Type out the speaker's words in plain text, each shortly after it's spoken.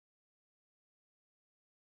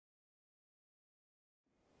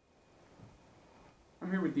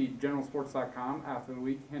I'm here with the GeneralSports.com Athlete of the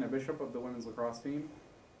Week, Hanna Bishop of the women's lacrosse team.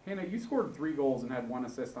 Hannah, you scored 3 goals and had 1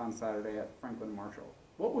 assist on Saturday at Franklin Marshall.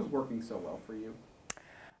 What was working so well for you?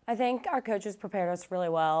 I think our coaches prepared us really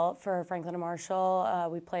well for Franklin and Marshall.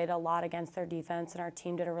 We played a lot against their defense, and our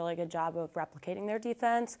team did a really good job of replicating their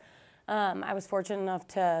defense. I was fortunate enough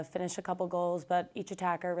to finish a couple goals, but each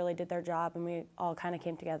attacker really did their job, and we all kind of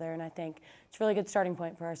came together, and I think it's a really good starting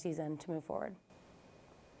point for our season to move forward.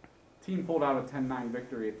 Team pulled out a 10-9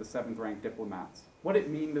 victory at the 7th-ranked Diplomats. What did it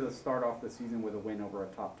mean to start off the season with a win over a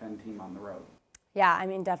top 10 team on the road? Yeah, I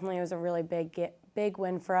mean, definitely it was a really big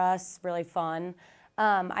win for us, really fun.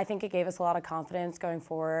 I think it gave us a lot of confidence going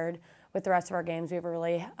forward with the rest of our games. We have a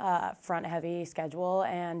really front-heavy schedule,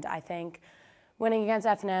 and I think winning against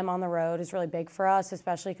F&M on the road is really big for us,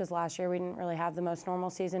 especially because last year we didn't really have the most normal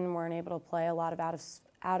season and weren't able to play a lot of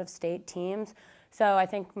out-of-state teams. So I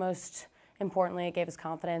think most importantly, it gave us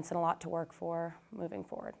confidence and a lot to work for moving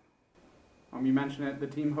forward. You mentioned it, the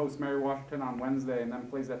team hosts Mary Washington on Wednesday and then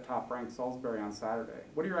plays at top-ranked Salisbury on Saturday.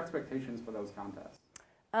 What are your expectations for those contests?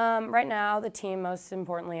 Right now, the team most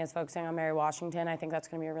importantly is focusing on Mary Washington. I think that's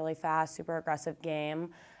going to be a really fast, super aggressive game.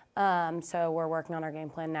 So we're working on our game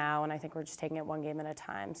plan now, and I think we're just taking it one game at a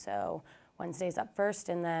time. So Wednesday's up first,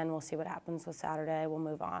 and then we'll see what happens with Saturday. We'll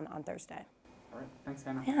move on Thursday. All right. Thanks,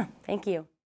 Hannah. Yeah, thank you.